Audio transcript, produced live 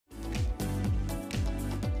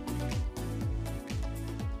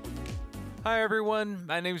Hi everyone,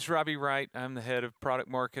 my name is Robbie Wright. I'm the head of product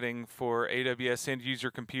marketing for AWS End User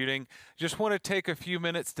Computing. Just want to take a few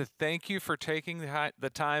minutes to thank you for taking the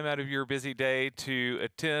time out of your busy day to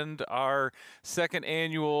attend our second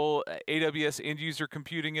annual AWS End User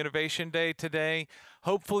Computing Innovation Day today.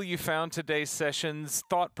 Hopefully you found today's sessions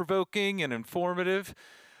thought-provoking and informative.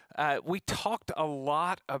 We talked a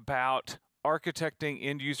lot about architecting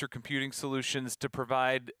end-user computing solutions to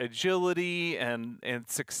provide agility and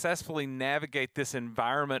successfully navigate this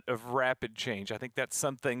environment of rapid change. I think that's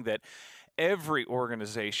something that every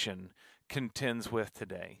organization contends with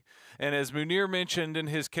today. And as Munir mentioned in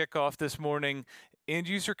his kickoff this morning,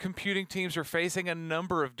 end-user computing teams are facing a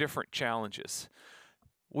number of different challenges.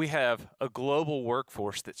 We have a global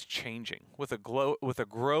workforce that's changing with a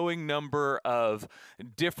growing number of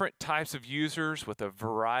different types of users with a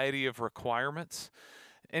variety of requirements.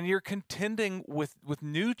 And you're contending with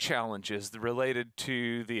new challenges related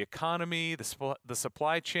to the economy, the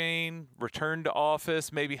supply chain, return to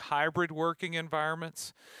office, maybe hybrid working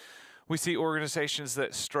environments. We see organizations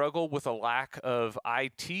that struggle with a lack of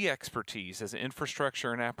IT expertise as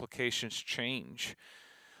infrastructure and applications change.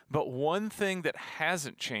 But one thing that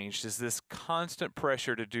hasn't changed is this constant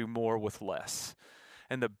pressure to do more with less.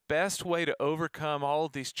 And the best way to overcome all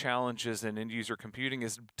of these challenges in end-user computing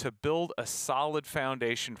is to build a solid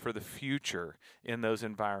foundation for the future in those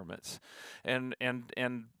environments. And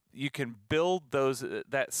you can build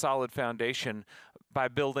that solid foundation by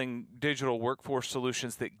building digital workforce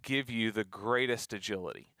solutions that give you the greatest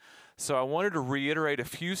agility. So I wanted to reiterate a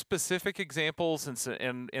few specific examples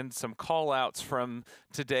and some call-outs from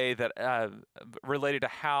today that related to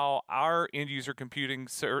how our end-user computing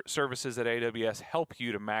services at AWS help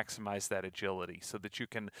you to maximize that agility so that you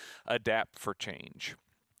can adapt for change.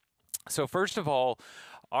 So first of all,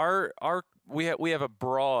 we have a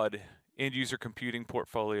broad end-user computing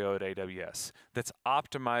portfolio at AWS that's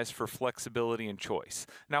optimized for flexibility and choice.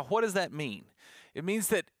 Now, what does that mean? It means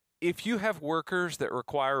that if you have workers that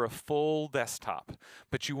require a full desktop,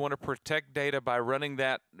 but you want to protect data by running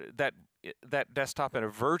that desktop in a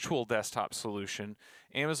virtual desktop solution,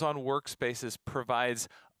 Amazon Workspaces provides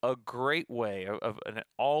a great way, an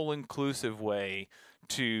all-inclusive way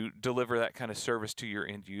to deliver that kind of service to your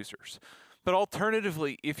end users. But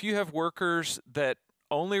alternatively, if you have workers that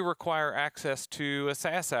only require access to a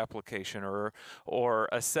SaaS application or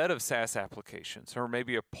a set of SaaS applications, or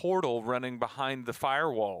maybe a portal running behind the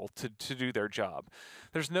firewall to do their job,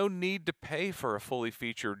 there's no need to pay for a fully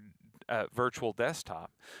featured virtual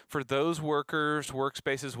desktop. For those workers,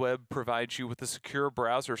 Workspaces Web provides you with a secure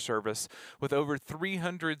browser service with over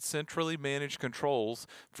 300 centrally managed controls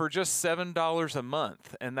for just $7 a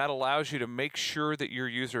month, and that allows you to make sure that your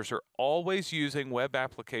users are always using web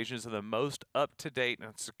applications in the most up-to-date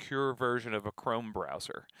and secure version of a Chrome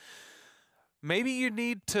browser. Maybe you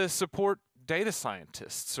need to support data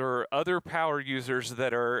scientists or other power users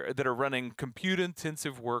that are running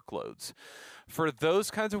compute-intensive workloads. For those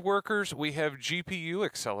kinds of workers, we have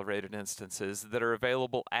GPU-accelerated instances that are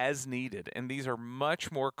available as needed, and these are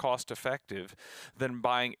much more cost-effective than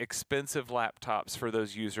buying expensive laptops for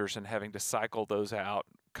those users and having to cycle those out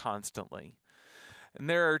constantly. And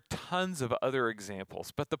there are tons of other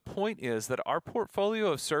examples, but the point is that our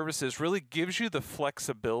portfolio of services really gives you the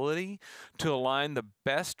flexibility to align the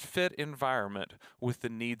best fit environment with the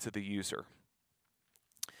needs of the user.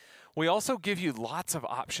 We also give you lots of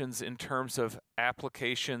options in terms of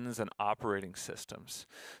applications and operating systems.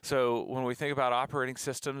 So when we think about operating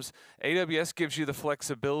systems, AWS gives you the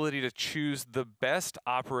flexibility to choose the best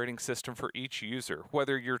operating system for each user.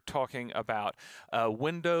 Whether you're talking about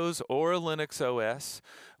Windows or a Linux OS,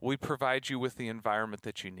 we provide you with the environment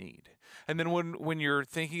that you need. And then when you're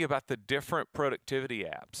thinking about the different productivity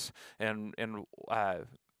apps and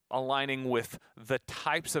aligning with the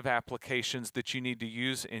types of applications that you need to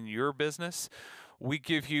use in your business, we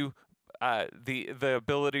give you the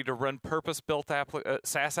ability to run purpose-built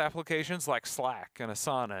SaaS applications like Slack and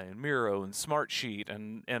Asana and Miro and Smartsheet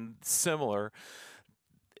and similar,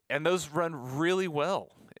 and those run really well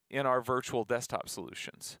in our virtual desktop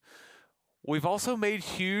solutions. We've also made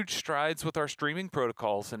huge strides with our streaming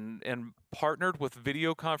protocols and partnered with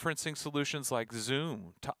video conferencing solutions like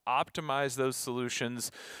Zoom to optimize those solutions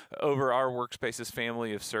over our Workspaces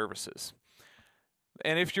family of services.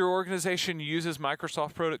 And if your organization uses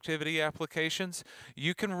Microsoft productivity applications,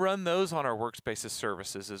 you can run those on our Workspaces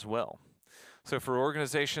services as well. So for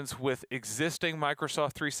organizations with existing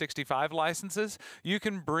Microsoft 365 licenses, you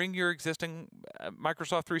can bring your existing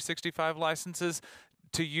Microsoft 365 licenses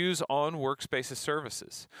to use on Workspace's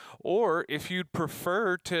services. Or if you'd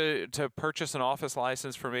prefer to purchase an Office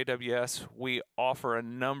license from AWS, we offer a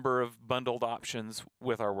number of bundled options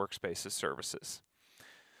with our Workspace's services.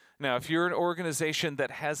 Now, if you're an organization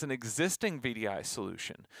that has an existing VDI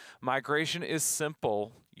solution, migration is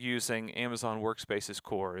simple using Amazon Workspace's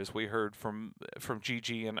core, as we heard from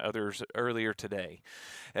Gigi and others earlier today.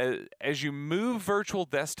 As you move virtual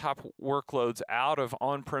desktop workloads out of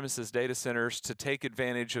on-premises data centers to take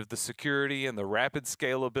advantage of the security and the rapid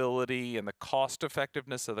scalability and the cost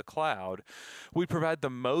effectiveness of the cloud, we provide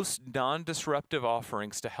the most non-disruptive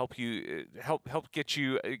offerings to help get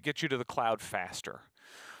you to the cloud faster.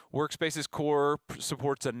 Workspace's core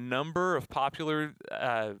supports a number of popular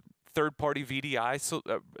third-party VDI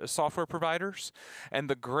software providers, and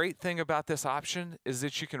the great thing about this option is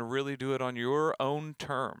that you can really do it on your own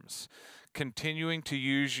terms, continuing to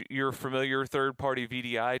use your familiar third-party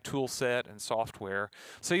VDI toolset and software,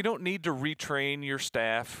 so you don't need to retrain your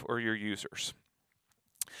staff or your users.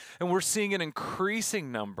 And we're seeing an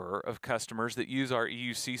increasing number of customers that use our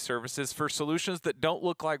EUC services for solutions that don't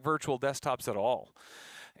look like virtual desktops at all.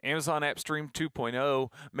 Amazon AppStream 2.0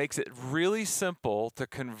 makes it really simple to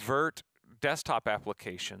convert desktop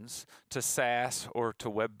applications to SaaS or to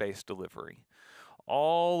web-based delivery.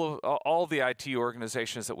 All the IT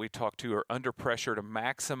organizations that we talk to are under pressure to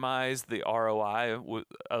maximize the ROI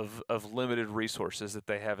of limited resources that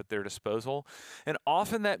they have at their disposal. And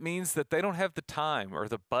often that means that they don't have the time or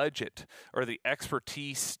the budget or the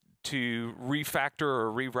expertise to refactor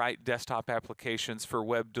or rewrite desktop applications for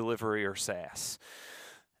web delivery or SaaS.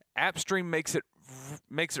 AppStream makes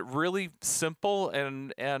it really simple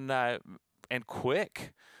and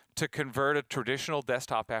quick to convert a traditional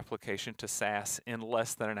desktop application to SaaS in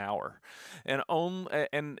less than an hour, and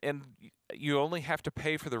you only have to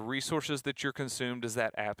pay for the resources that you're consumed as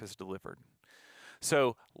that app is delivered.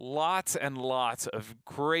 So lots and lots of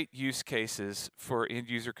great use cases for end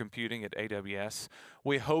user computing at AWS.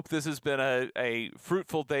 We hope this has been a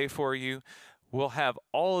fruitful day for you. We'll have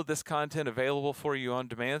all of this content available for you on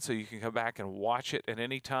demand, so you can come back and watch it at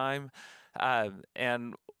any time.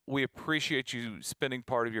 And we appreciate you spending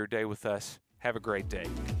part of your day with us. Have a great day.